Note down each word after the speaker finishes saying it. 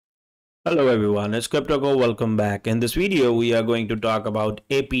Hello everyone, it's CryptoCop. Welcome back. In this video, we are going to talk about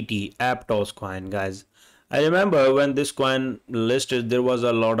APT, Aptos coin, guys. I remember when this coin listed, there was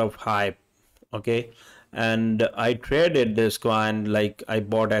a lot of hype, okay? And I traded this coin, like I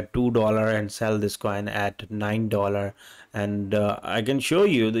bought at $2 and sell this coin at $9. And I can show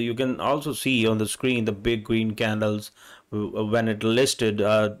you that you can also see on the screen the big green candles when it listed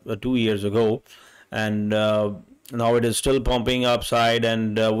 2 years ago. And now it is still pumping upside,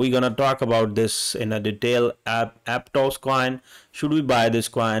 and we're gonna talk about this in a detail. Aptos coin, should we buy this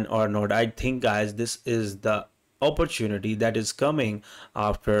coin or not? I think, guys, this is the opportunity that is coming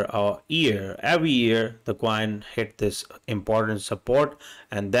after a year. Every year the coin hit this important support,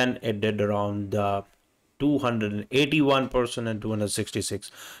 and then it did around 281% and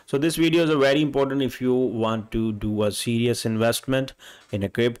 266. So this video is very important if you want to do a serious investment in a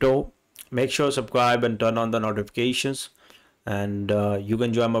crypto. Make sure subscribe and turn on the notifications, and you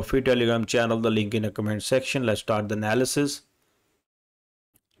can join my free Telegram channel, the link in the comment section. Let's start the analysis.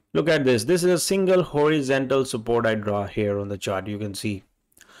 Look at this. This is a single horizontal support I draw here on the chart. You can see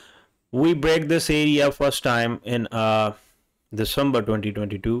we break this area first time in December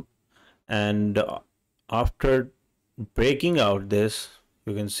 2022, and after breaking out this,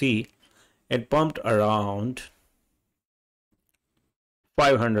 you can see it pumped around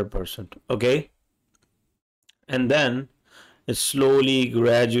 500%, okay? And then it slowly,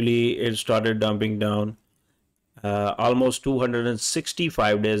 gradually, it started dumping down. Almost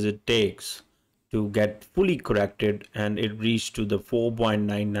 265 days it takes to get fully corrected, and it reached to the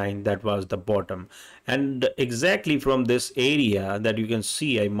 4.99. That was the bottom. And exactly from this area that you can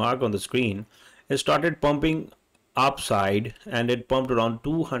see, I mark on the screen, it started pumping upside, and it pumped around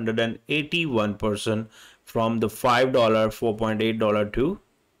 281% from the $5, $4.8 to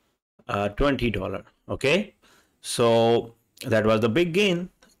 $20. Okay, so that was the big gain.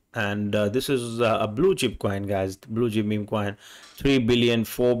 And this is a blue chip coin, guys. Blue chip meme coin. 3 billion,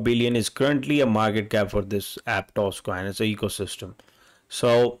 4 billion is currently a market cap for this Aptos coin. It's an ecosystem.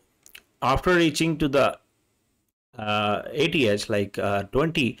 So after reaching to the ATH, like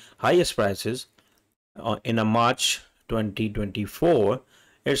 20 highest prices in a March 2024,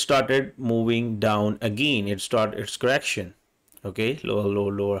 it started moving down again. It started its correction, okay, lower low,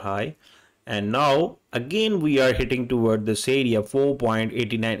 lower high, and now again we are hitting toward this area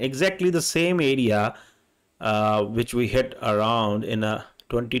 4.89, exactly the same area which we hit around in a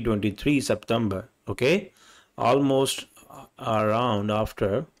 2023 September. Okay, almost around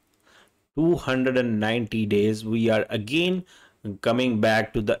after 290 days we are again coming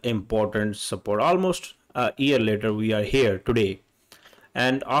back to the important support. Almost a year later we are here today,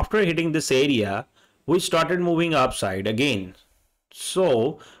 and after hitting this area we started moving upside again.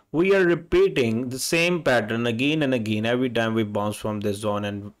 So we are repeating the same pattern again and again every time we bounce from this zone,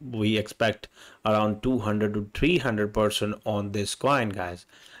 and we expect around 200 to 300% on this coin, guys.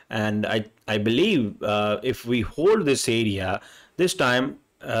 And I believe if we hold this area this time,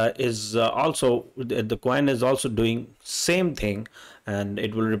 is also the coin is also doing same thing, and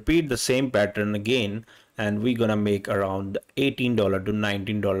it will repeat the same pattern again, and we're gonna make around $18 to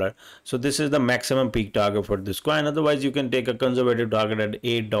 $19. So this is the maximum peak target for this coin. Otherwise you can take a conservative target at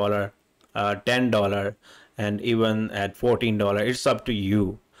 $8, $10, and even at $14. It's up to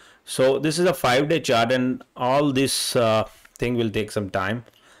you. So this is a 5-day chart, and all this thing will take some time.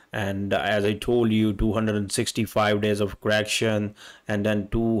 And as I told you, 265 days of correction, and then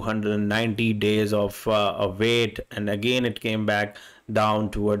 290 days of wait, and again it came back down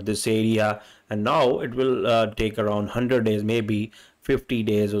toward this area, and now it will take around 100 days, maybe 50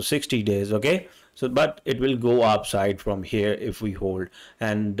 days or 60 days. Okay, so but it will go upside from here if we hold.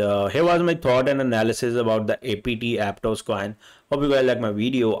 And here was my thought and analysis about the APT Aptos coin. Hope you guys like my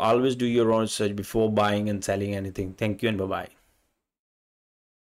video. Always do your own research before buying and selling anything. Thank you and bye bye.